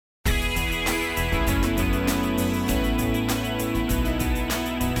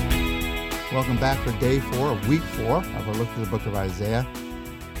Welcome back for day 4 of week 4 of our look through the book of Isaiah.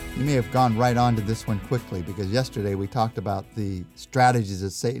 You may have gone right on to this one quickly because yesterday we talked about the strategies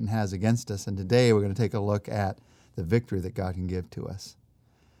that Satan has against us, and today we're going to take a look at the victory that God can give to us.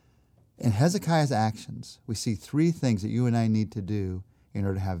 In Hezekiah's actions, we see 3 things that you and I need to do in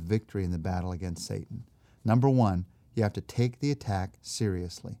order to have victory in the battle against Satan. Number 1, you have to take the attack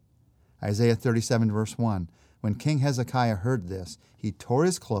seriously. Isaiah 37 verse 1, when King Hezekiah heard this, he tore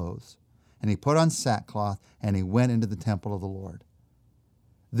his clothes, and he put on sackcloth, and he went into the temple of the Lord.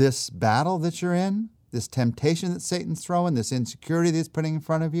 This battle that you're in, this temptation that Satan's throwing, this insecurity that he's putting in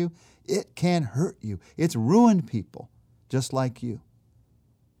front of you, it can hurt you. It's ruined people just like you.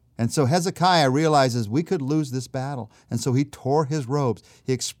 And so Hezekiah realizes we could lose this battle. And so he tore his robes.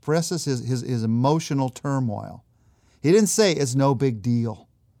 He expresses his emotional turmoil. He didn't say it's no big deal.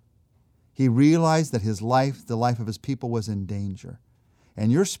 He realized that his life, the life of his people, was in danger. And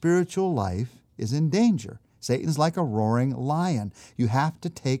your spiritual life is in danger. Satan's like a roaring lion. You have to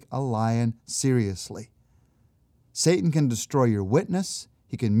take a lion seriously. Satan can destroy your witness.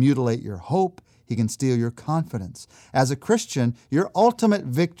 He can mutilate your hope. He can steal your confidence. As a Christian, your ultimate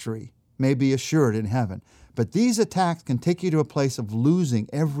victory may be assured in heaven. But these attacks can take you to a place of losing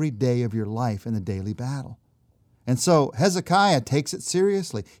every day of your life in the daily battle. And so Hezekiah takes it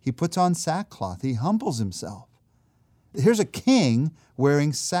seriously. He puts on sackcloth. He humbles himself. Here's a king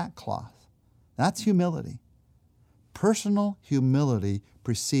wearing sackcloth. That's humility. Personal humility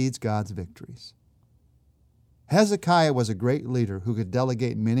precedes God's victories. Hezekiah was a great leader who could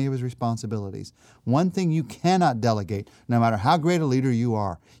delegate many of his responsibilities. One thing you cannot delegate, no matter how great a leader you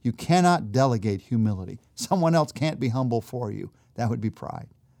are, you cannot delegate humility. Someone else can't be humble for you. That would be pride.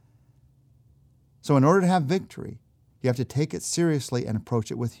 So in order to have victory, you have to take it seriously and approach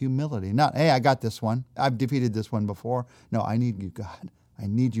it with humility. Not, hey, I got this one. I've defeated this one before. No, I need you, God. I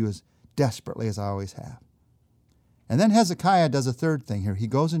need you as desperately as I always have. And then Hezekiah does a third thing here. He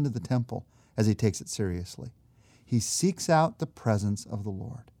goes into the temple as he takes it seriously. He seeks out the presence of the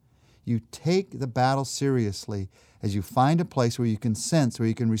Lord. You take the battle seriously as you find a place where you can sense, where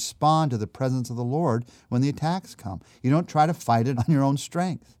you can respond to the presence of the Lord when the attacks come. You don't try to fight it on your own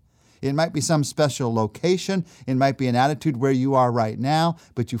strength. It might be some special location. It might be an attitude where you are right now,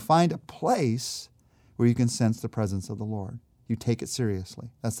 but you find a place where you can sense the presence of the Lord. You take it seriously.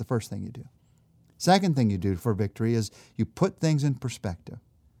 That's the first thing you do. Second thing you do for victory is you put things in perspective.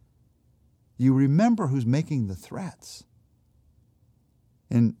 You remember who's making the threats.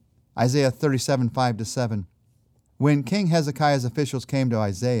 In Isaiah 37, 5-7, when King Hezekiah's officials came to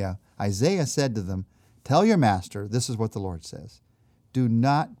Isaiah, Isaiah said to them, "Tell your master, this is what the Lord says. Do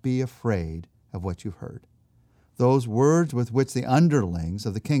not be afraid of what you've heard. Those words with which the underlings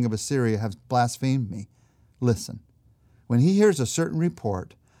of the king of Assyria have blasphemed me. Listen, when he hears a certain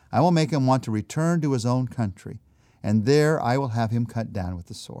report, I will make him want to return to his own country, and there I will have him cut down with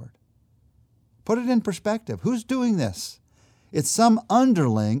the sword." Put it in perspective. Who's doing this? It's some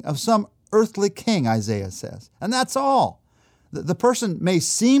underling of some earthly king, Isaiah says. And that's all. The person may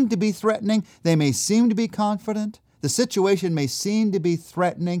seem to be threatening. They may seem to be confident. The situation may seem to be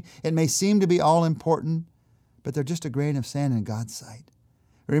threatening. It may seem to be all important, but they're just a grain of sand in God's sight.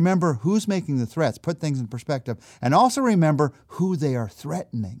 Remember who's making the threats. Put things in perspective. And also remember who they are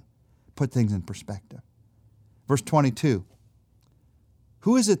threatening. Put things in perspective. Verse 22.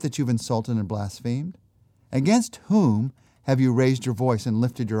 Who is it that you've insulted and blasphemed? Against whom have you raised your voice and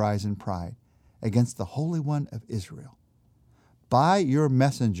lifted your eyes in pride? Against the Holy One of Israel. By your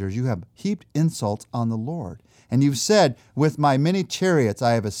messengers you have heaped insults on the Lord. And you've said, with my many chariots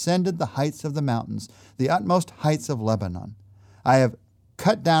I have ascended the heights of the mountains, the utmost heights of Lebanon. I have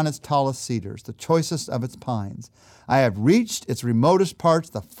cut down its tallest cedars, the choicest of its pines. I have reached its remotest parts,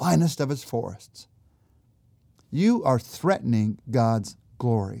 the finest of its forests. You are threatening God's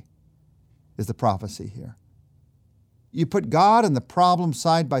glory, is the prophecy here. You put God and the problem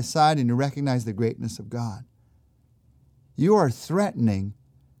side by side and you recognize the greatness of God. You are threatening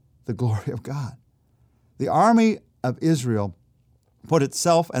the glory of God. The army of Israel put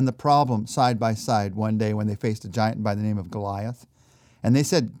itself and the problem side by side one day when they faced a giant by the name of Goliath. And they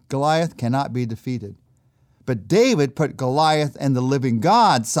said, Goliath cannot be defeated. But David put Goliath and the living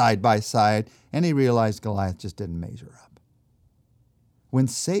God side by side, and he realized Goliath just didn't measure up. When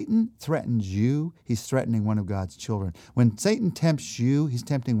Satan threatens you, he's threatening one of God's children. When Satan tempts you, he's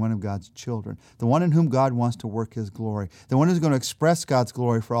tempting one of God's children, the one in whom God wants to work his glory, the one who's going to express God's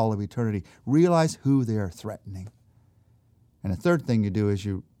glory for all of eternity. Realize who they are threatening. And a third thing you do is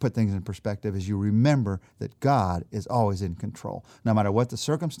you put things in perspective, is you remember that God is always in control. No matter what the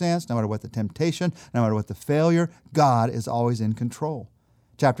circumstance, no matter what the temptation, no matter what the failure, God is always in control.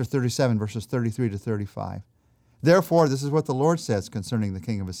 chapter 37, verses 33 to 35. Therefore, this is what the Lord says concerning the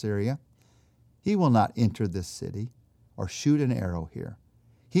king of Assyria. He will not enter this city or shoot an arrow here.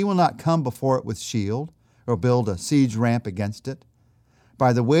 He will not come before it with shield or build a siege ramp against it.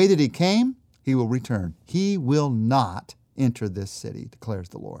 By the way that he came, he will return. He will not enter this city, declares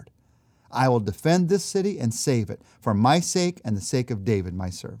the Lord. I will defend this city and save it for my sake and the sake of David, my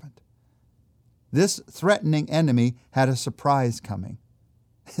servant. This threatening enemy had a surprise coming.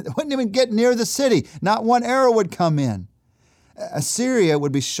 They wouldn't even get near the city. Not one arrow would come in. Assyria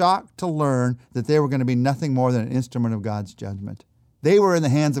would be shocked to learn that they were going to be nothing more than an instrument of God's judgment. They were in the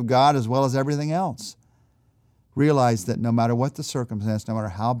hands of God as well as everything else. Realize that no matter what the circumstance, no matter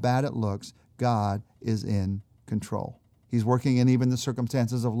how bad it looks, God is in control. He's working in even the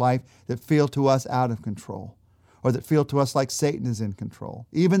circumstances of life that feel to us out of control, or that feel to us like Satan is in control.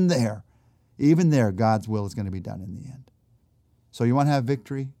 Even there, God's will is going to be done in the end. So you want to have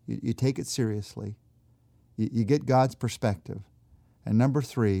victory? You take it seriously. You get God's perspective. And number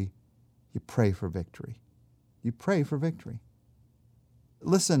 3, you pray for victory. You pray for victory.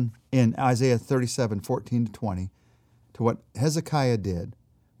 Listen in Isaiah 37, 14 to 20, to what Hezekiah did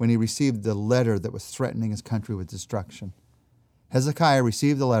when he received the letter that was threatening his country with destruction. Hezekiah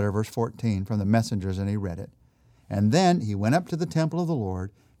received the letter, verse 14, from the messengers, and he read it. And then he went up to the temple of the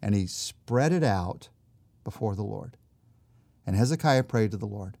Lord, and he spread it out before the Lord. And Hezekiah prayed to the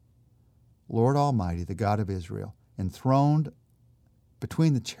Lord, Lord Almighty, the God of Israel, enthroned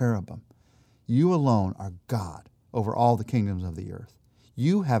between the cherubim, you alone are God over all the kingdoms of the earth.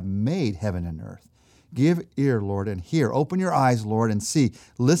 You have made heaven and earth. Give ear, Lord, and hear. Open your eyes, Lord, and see.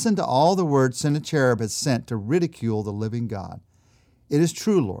 Listen to all the words Sennacherib has sent to ridicule the living God. It is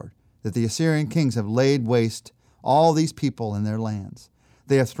true, Lord, that the Assyrian kings have laid waste all these people and their lands.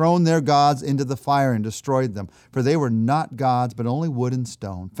 They have thrown their gods into the fire and destroyed them, for they were not gods, but only wood and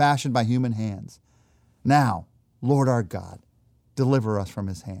stone, fashioned by human hands. Now, Lord our God, deliver us from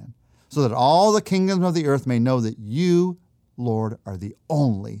his hand, so that all the kingdoms of the earth may know that you, Lord, are the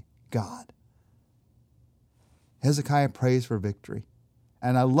only God. Hezekiah prays for victory.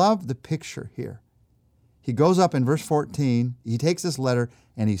 And I love the picture here. He goes up in verse 14, he takes this letter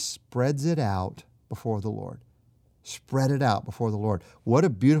and he spreads it out before the Lord. Spread it out before the Lord. What a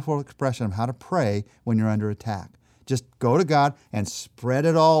beautiful expression of how to pray when you're under attack. Just go to God and spread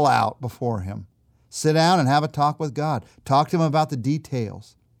it all out before him. Sit down and have a talk with God. Talk to him about the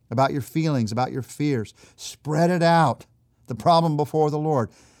details, about your feelings, about your fears. Spread it out, the problem before the Lord.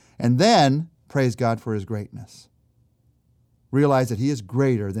 And then praise God for his greatness. Realize that he is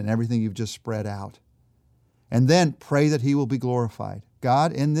greater than everything you've just spread out. And then pray that he will be glorified.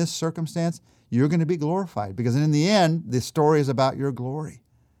 God, in this circumstance, you're going to be glorified because in the end, this story is about your glory.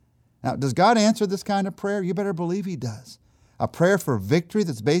 Now, does God answer this kind of prayer? You better believe he does. A prayer for victory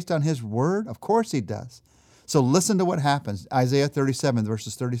that's based on his word? Of course he does. So listen to what happens. Isaiah 37,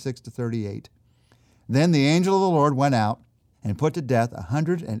 verses 36 to 38. Then the angel of the Lord went out and put to death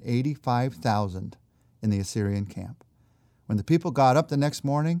 185,000 in the Assyrian camp. When the people got up the next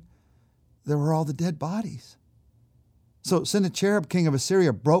morning, there were all the dead bodies. So Sennacherib, king of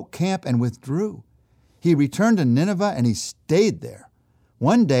Assyria, broke camp and withdrew. He returned to Nineveh and he stayed there.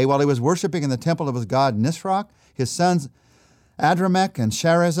 One day, while he was worshiping in the temple of his god Nisroch, his sons Adrammelech and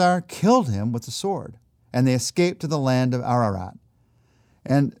Sharezer killed him with the sword, and they escaped to the land of Ararat.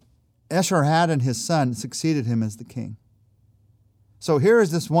 And Esarhad and his son succeeded him as the king. So here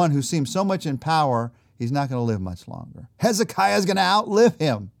is this one who seems so much in power, he's not going to live much longer. Hezekiah is going to outlive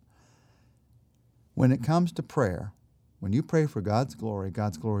him. When it comes to prayer, when you pray for God's glory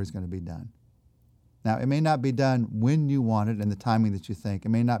is going to be done. Now, it may not be done when you want it and the timing that you think. It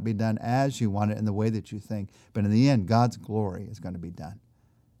may not be done as you want it in the way that you think. But in the end, God's glory is going to be done.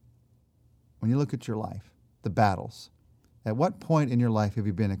 When you look at your life, the battles, at what point in your life have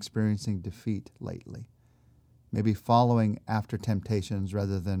you been experiencing defeat lately? Maybe following after temptations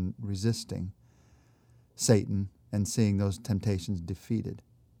rather than resisting Satan and seeing those temptations defeated.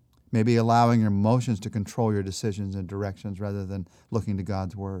 Maybe allowing your emotions to control your decisions and directions rather than looking to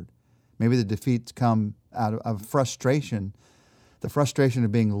God's word. Maybe the defeats come out of frustration, the frustration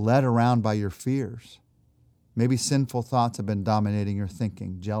of being led around by your fears. Maybe sinful thoughts have been dominating your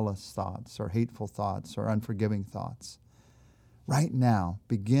thinking, jealous thoughts or hateful thoughts or unforgiving thoughts. Right now,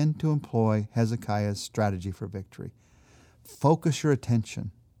 begin to employ Hezekiah's strategy for victory. Focus your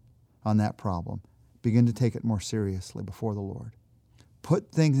attention on that problem. Begin to take it more seriously before the Lord.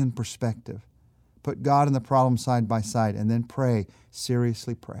 Put things in perspective. Put God and the problem side by side and then pray,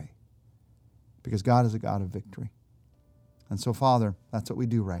 seriously pray. Because God is a God of victory. And so, Father, that's what we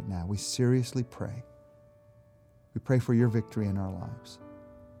do right now. We seriously pray. We pray for your victory in our lives.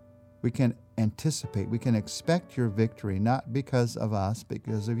 We can anticipate, we can expect your victory, not because of us, but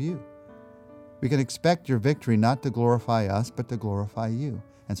because of you. We can expect your victory not to glorify us, but to glorify you.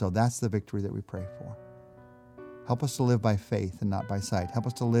 And so that's the victory that we pray for. Help us to live by faith and not by sight. Help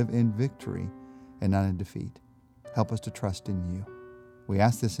us to live in victory and not in defeat. Help us to trust in you. We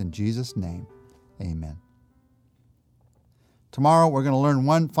ask this in Jesus' name. Amen. Tomorrow we're going to learn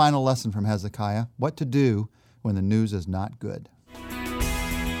one final lesson from Hezekiah, what to do when the news is not good.